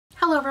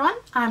Hello everyone,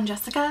 I'm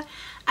Jessica,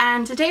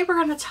 and today we're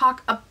going to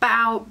talk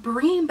about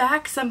bringing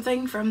back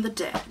something from the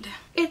dead.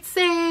 It's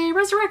a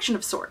resurrection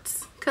of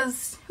sorts,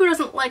 because who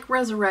doesn't like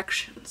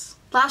resurrections?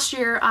 Last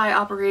year I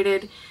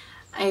operated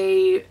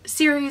a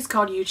series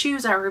called You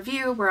Choose, I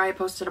Review, where I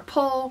posted a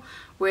poll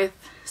with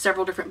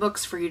several different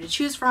books for you to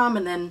choose from,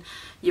 and then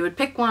you would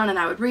pick one and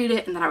I would read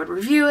it and then I would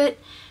review it,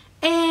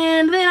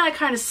 and then I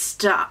kind of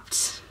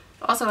stopped.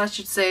 Also, I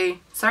should say,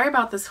 sorry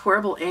about this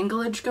horrible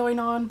anglage going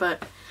on,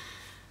 but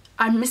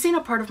I'm missing a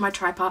part of my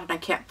tripod and I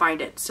can't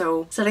find it,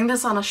 so setting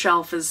this on a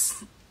shelf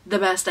is the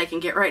best I can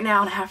get right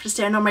now, and I have to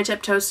stand on my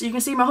tiptoes so you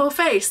can see my whole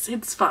face.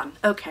 It's fun.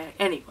 Okay,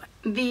 anyway.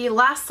 The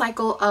last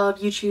cycle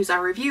of You Choose, I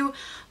Review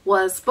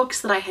was books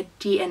that I had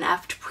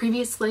DNF'd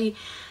previously,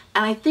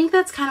 and I think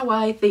that's kind of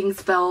why things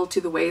fell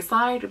to the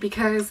wayside,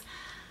 because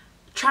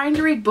trying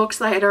to read books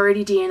that I had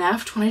already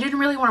DNF'd when I didn't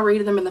really want to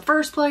read them in the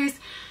first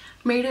place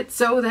made it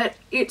so that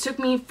it took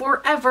me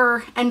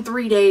forever and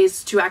 3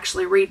 days to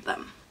actually read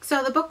them.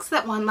 So the books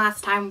that won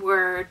last time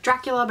were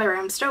Dracula by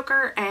Bram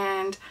Stoker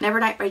and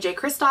Nevernight by Jay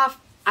Kristoff.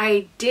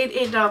 I did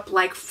end up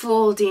like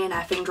full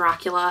DNFing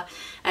Dracula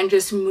and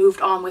just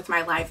moved on with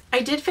my life.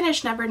 I did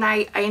finish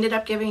Nevernight. I ended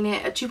up giving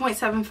it a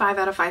 2.75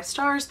 out of 5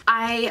 stars.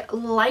 I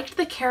liked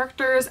the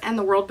characters and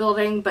the world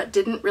building, but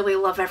didn't really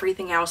love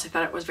everything else. I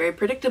thought it was very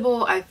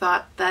predictable. I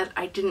thought that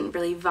I didn't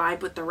really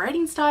vibe with the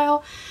writing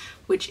style,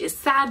 which is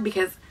sad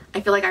because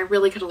I feel like I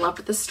really could have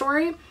loved this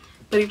story,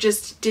 but it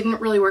just didn't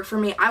really work for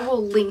me. I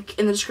will link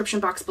in the description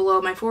box below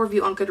my full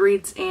review on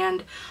Goodreads,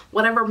 and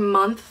whatever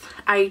month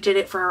I did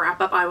it for a wrap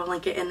up, I will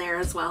link it in there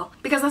as well,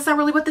 because that's not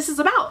really what this is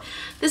about.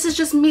 This is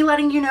just me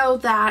letting you know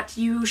that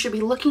you should be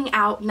looking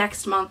out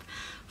next month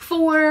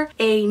for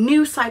a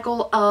new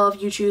cycle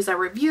of You Choose, I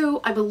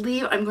Review. I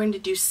believe I'm going to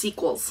do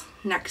sequels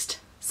next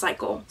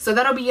cycle. So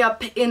that'll be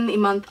up in the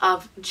month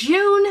of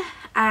June,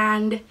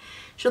 and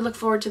should look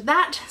forward to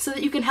that so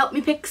that you can help me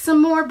pick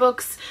some more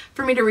books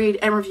for me to read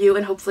and review,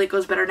 and hopefully it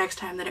goes better next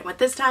time than it went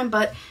this time,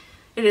 but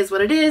it is what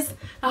it is.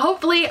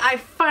 Hopefully I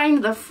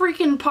find the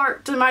freaking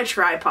part to my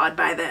tripod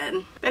by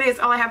then. That is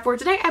all I have for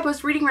today. I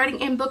post reading, writing,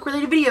 and book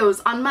related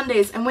videos on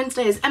Mondays and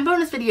Wednesdays and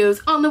bonus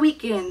videos on the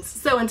weekends.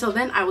 So until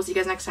then, I will see you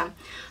guys next time.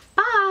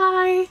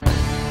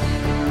 Bye!